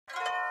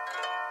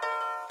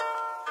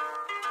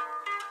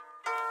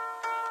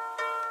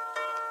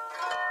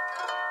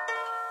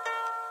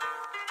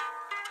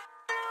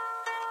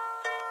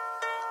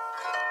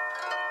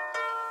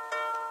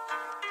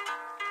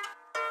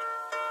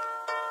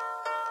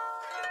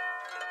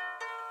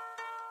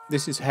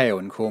This is Hayle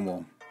in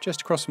Cornwall,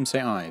 just across from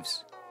St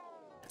Ives.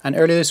 And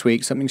earlier this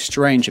week something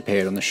strange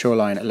appeared on the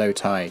shoreline at low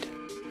tide,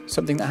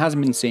 something that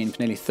hasn't been seen for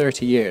nearly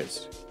 30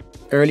 years.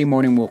 Early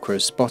morning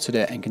walkers spotted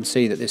it and can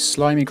see that this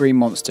slimy green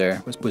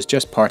monster was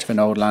just part of an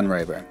old Land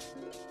Rover.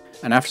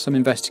 And after some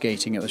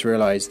investigating it was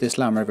realised this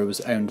Land Rover was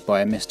owned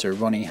by a Mr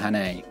Ronnie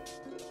Hayle,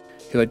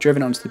 who had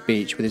driven onto the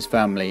beach with his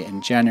family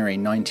in January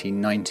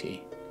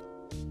 1990.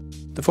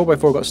 The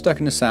 4x4 got stuck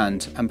in the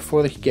sand, and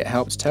before they could get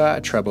help to tow out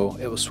of trouble,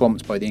 it was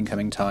swamped by the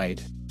incoming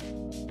tide.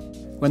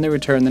 When they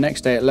returned the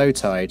next day at low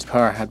tide, the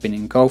car had been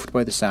engulfed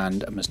by the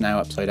sand and was now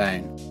upside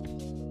down.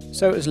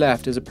 So it was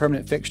left as a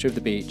permanent fixture of the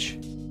beach,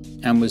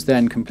 and was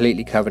then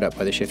completely covered up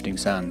by the shifting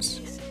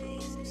sands.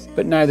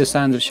 But now the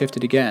sands have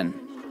shifted again,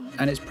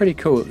 and it's pretty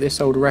cool that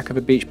this old wreck of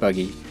a beach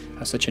buggy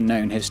has such a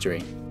known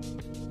history.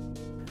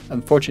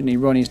 Unfortunately,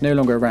 Ronnie's no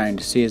longer around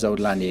to see his old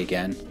landy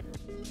again,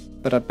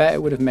 but I bet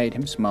it would have made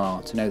him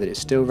smile to know that it's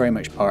still very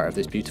much part of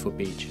this beautiful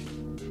beach.